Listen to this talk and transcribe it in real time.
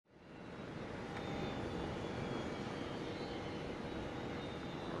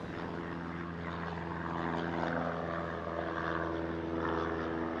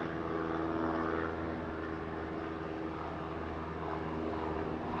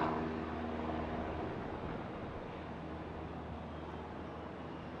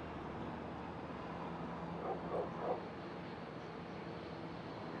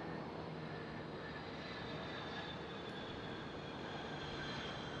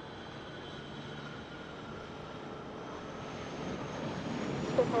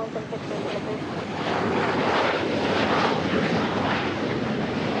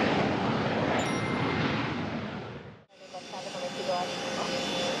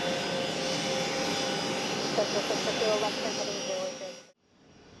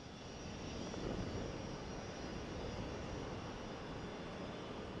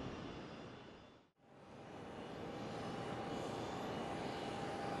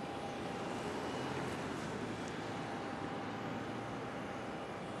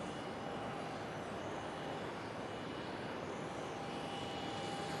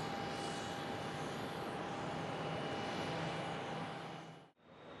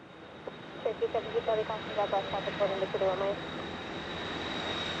Safety Charlie caution, got bus traffic according to the runway.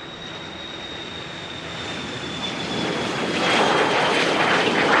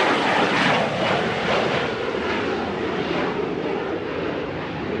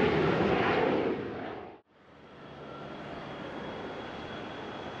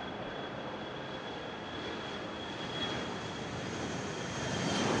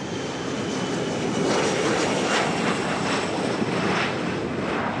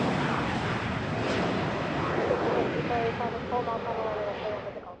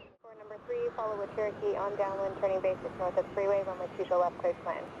 Follow with Cherokee on downwind, turning basis north of freeway, runway 20 left, clear to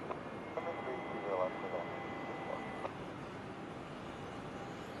land. Runway 30 left, clear to land.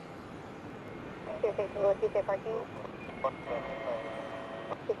 Citation, go to safe parking.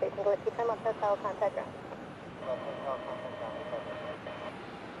 Citation, go to 10 left, hotel, contact ground.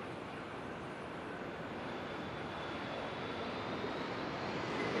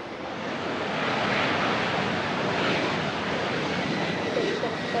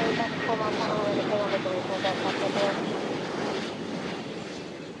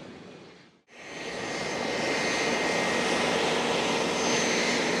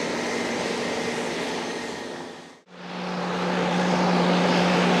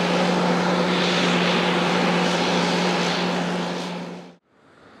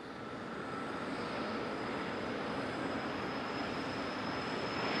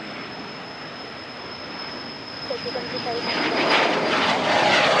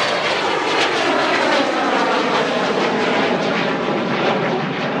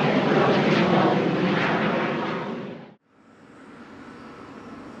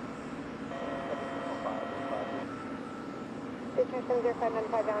 Station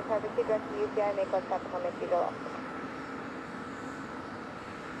 70595 down traffic, direct to UCI, make left traffic on Mississippi left.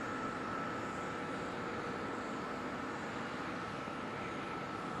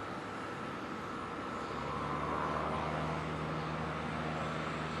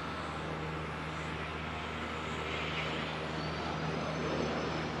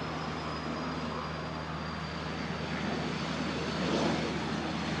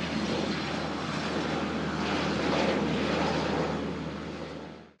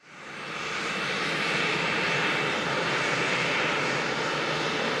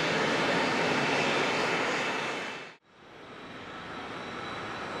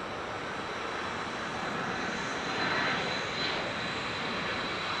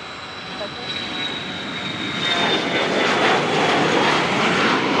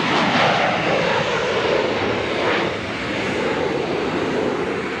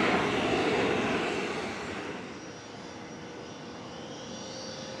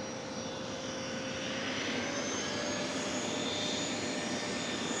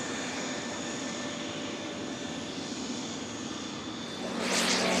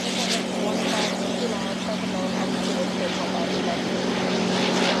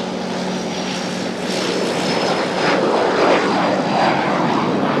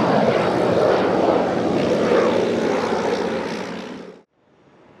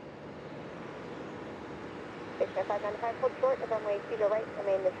 Cessna 595, hold short of runway 20 right,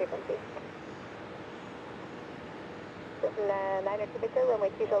 remain this frequency. Cessna 902 Victor, runway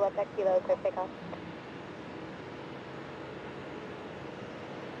 20 left at kilo, clear takeoff.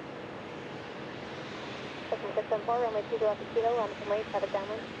 Cessna 674, runway 20 left at kilo, on from right, traffic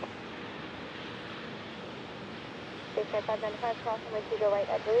downwind. Cessna 595, cross runway 20 right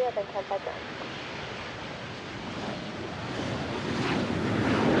at Julia, then 10 5 ground.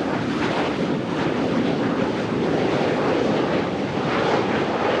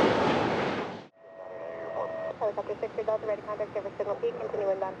 Helicopter 6 Delta, ready contact over Signal Peak, continue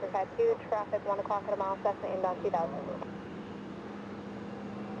inbound for Pad 2, traffic 1 o'clock at a mile, Cessna inbound 2000.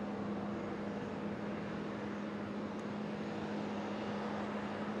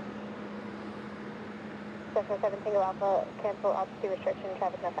 Cessna 7 Single Alpha, cancel altitude restriction,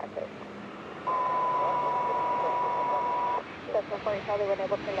 traffic no factors. Cessna 40 Charlie, we're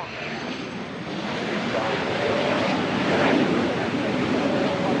unable to turn down.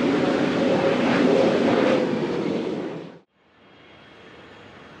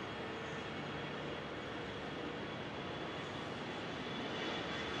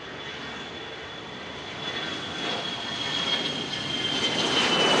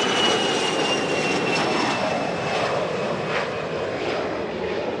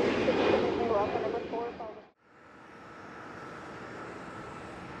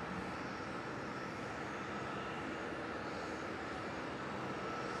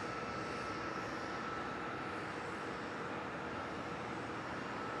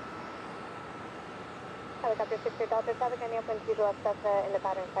 Helicopter 60 Delta, traffic on the upwind 2 to left Cessna in the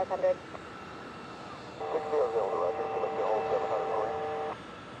pattern 500. 600, Roger, select the hold 700 for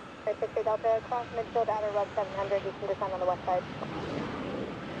you. 60 Delta, cross midfield outer rub 700, you can descend on the west side. 60,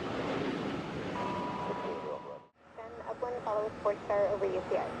 Roger. 10 upwind, follow with Sport Star over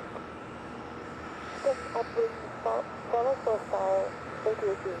UCI. 6 upwind, follow Sport Star over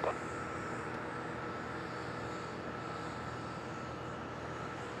UCI.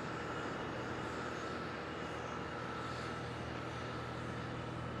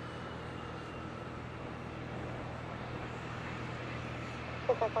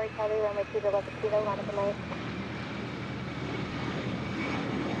 Sorry, Charlie, runway 2 to left of Kilo, line up and lane.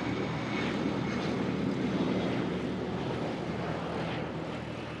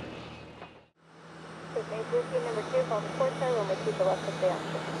 Number 2, follow the Sport Star, runway 2 to left of the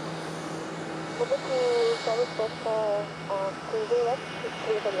option. Number 2, follow Sport Star, cruising left,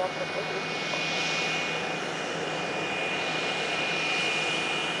 clear for the option.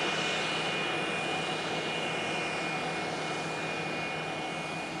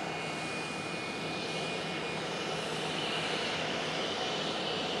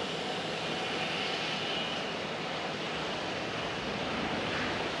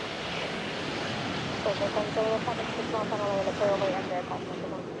 Okay, so we'll traffic 6 miles on the way in the clear over Embraer call number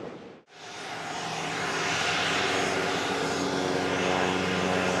 1.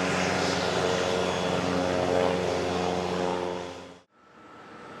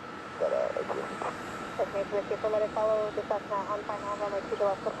 Okay, so if you let it follow the Cessna on final runway 2 to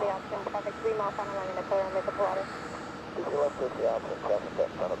left of the option, traffic 3 miles on the line in the clear on the water. 2 to left of the option, traffic in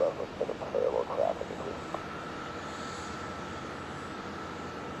front of us, let's get a parallel traffic.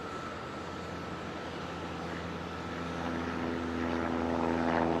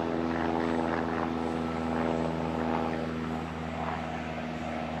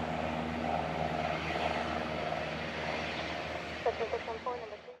 Cessna 614,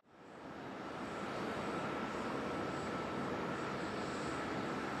 number 3.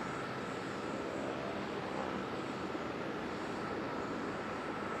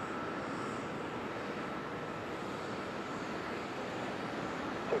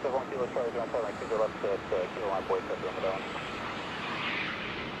 Check the 1 kilo Charlie, don't tell me, 2 to left at kilo line, boy, set on the down.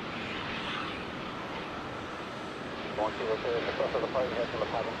 1 kilo Charlie, the front of the party has from the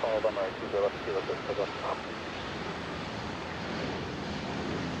cabin, follow them, right, 2 to left, kilo 6, pick up.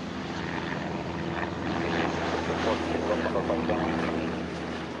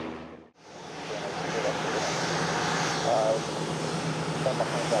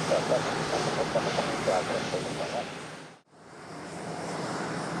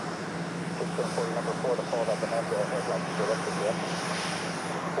 Number 4 to follow that bonanza ahead, right to the left of the option.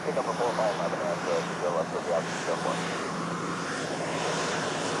 Pick number 4, follow that bonanza to the left of the option, go for it.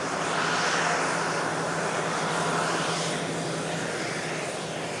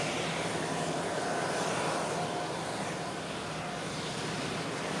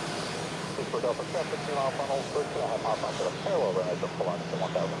 For Delta traffic, 2 mile funnel, 13.5 miles onto the parallel runway to pull on to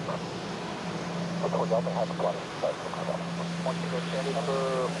 1,000. For Delta, half a kilometer, 1 kilo Sandy,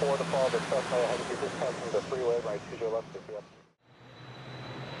 number 4 to follow the Cessna ahead of you, just passing the freeway, right to your left, if you have.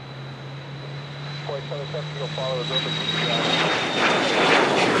 For each other traffic, you'll follow the over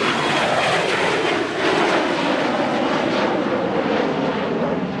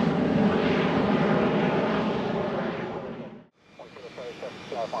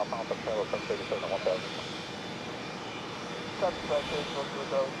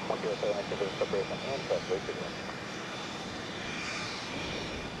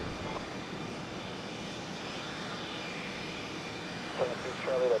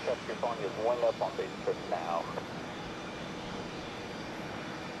Charlie, that traffic you're following is wind up on base trip now.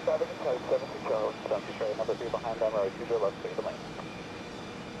 7 Charlie. 7 Charlie, number 3 behind them, right 2 left, clear the lane.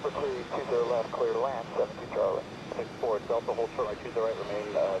 For 2 left, clear to land, 7 Charlie. 6-4, Delta, hold short, right 2 right,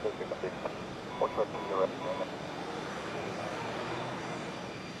 remain this frequency. Hold short, 2 right, remain.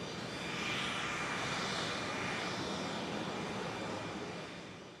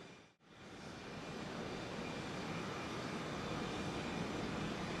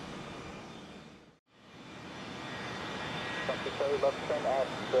 Charlie, left turn at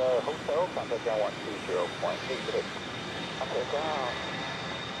the hotel, contact down 120.86. Contact down.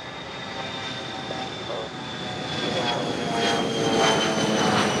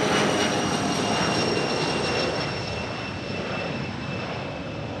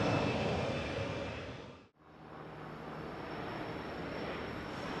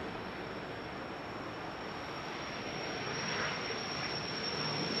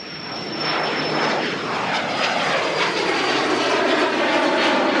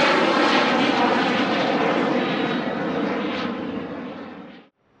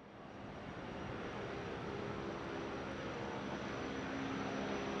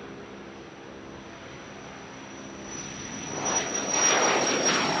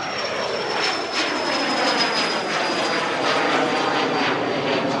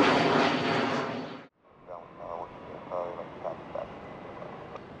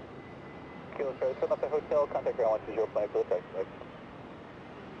 contact ground 120, plan for the taxi mix.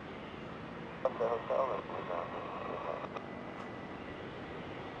 Up the hotel or was that?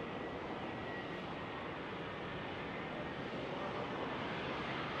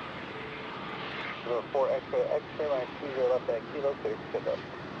 4 X-ray line 20 left at Kilo, clear for pickup.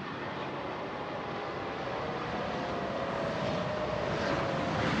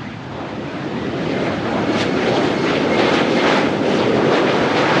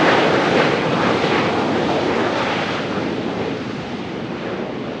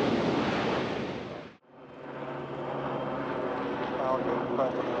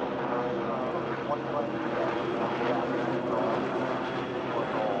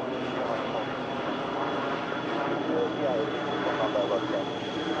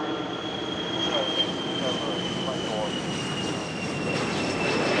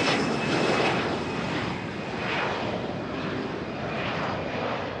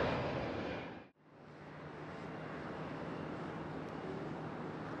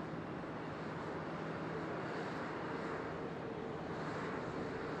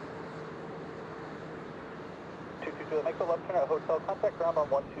 Make a left turn at hotel. Contact ground on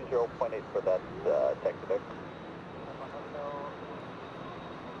 120.8 for that taxi back.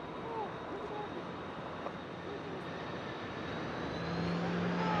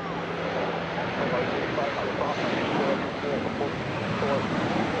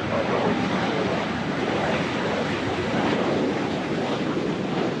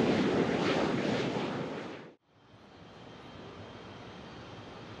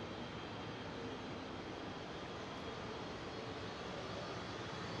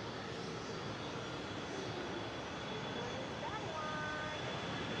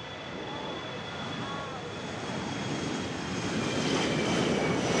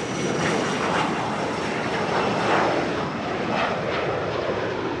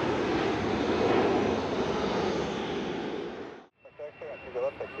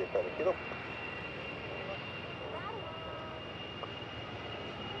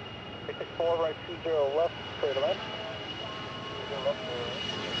 Right 20 left, straight ahead. 20 left,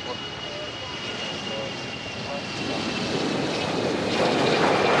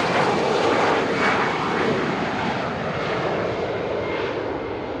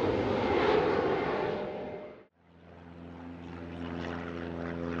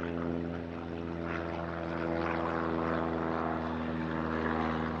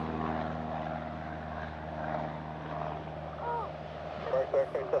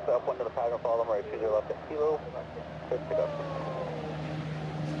 up one to the pattern, follow them right 20 left at Kilo, clear to pick up.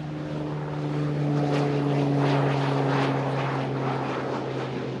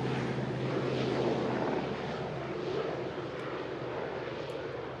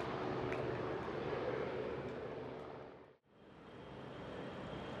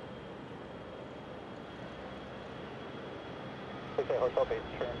 Okay, hotel base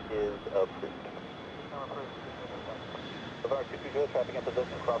turn is approved. November 220, traffic in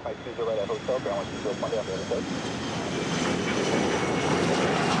position, cross my 20 right at hotel, ground 120 Monday on the other side.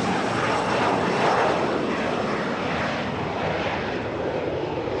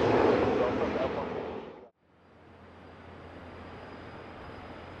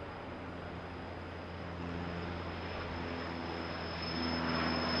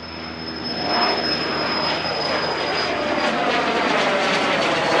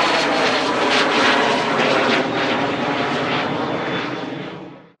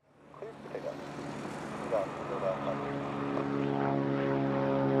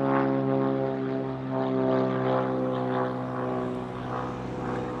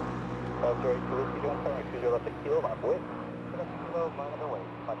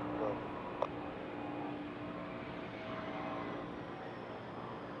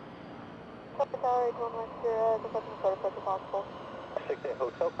 Possible. 68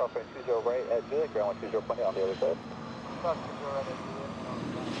 Hotel, crossway 20 right at Juliet, ground 120 on the other side.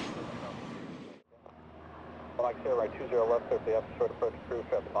 Mike here, right 20 left, clear for the after short approach crew,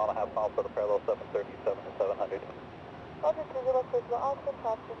 traffic mile and a half mile for the parallel 737 and 700. Roger, 20 left, clear to the opposite,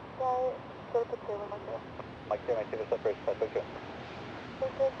 traffic sky, clear to Taylor, Mike here. Mike here, maintain the separation, pass picture.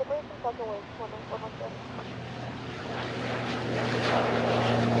 Maintain separation, Falcon wing, 191, Mike here.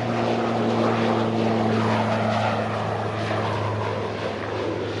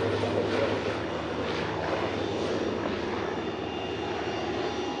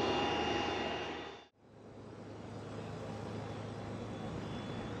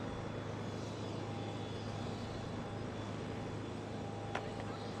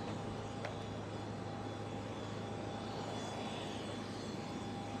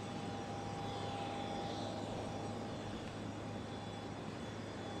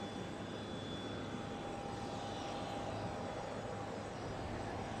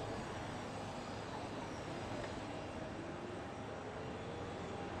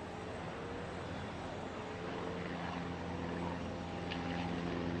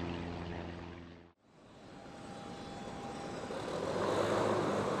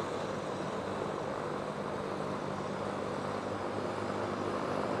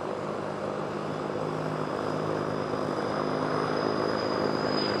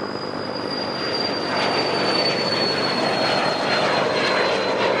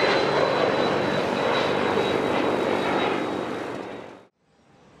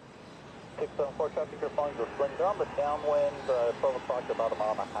 674 traffic, you're following the wind. They're on the downwind, 12 o'clock, about a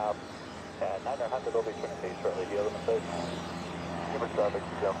mile and a half. And 900 will be turning to you shortly. Do you have a mistake? Give us traffic,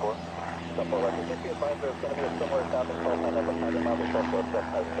 jump 4. Jump 4 record. Just be advised there's going to be a similar traffic profile of the pattern of the Cessna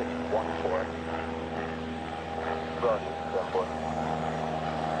Cessna 614. Roger, jump 4.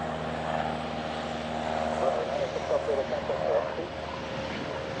 Right, 96 operator contact for FC.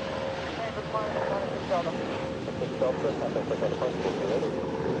 Transit flying at 96 Delta. 6 Delta, contact for California, will be ready.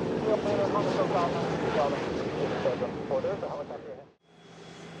 The operator, Hospital Delta. Delta, 674, there's a helicopter ahead.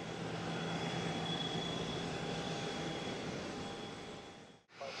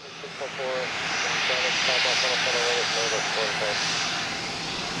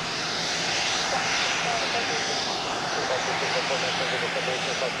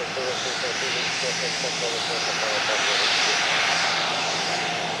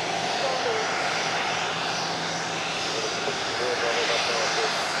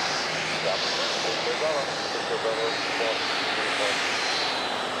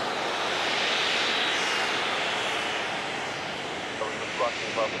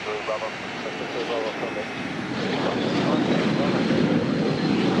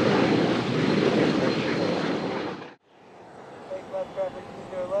 Take left traffic to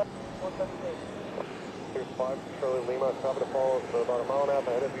your left, 176. Here's 5, Charlie Lima, copy to follow, so about a mile and a half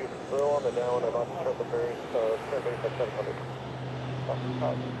ahead of you, still on the downwind, about to turn the ferry, turn base at 700.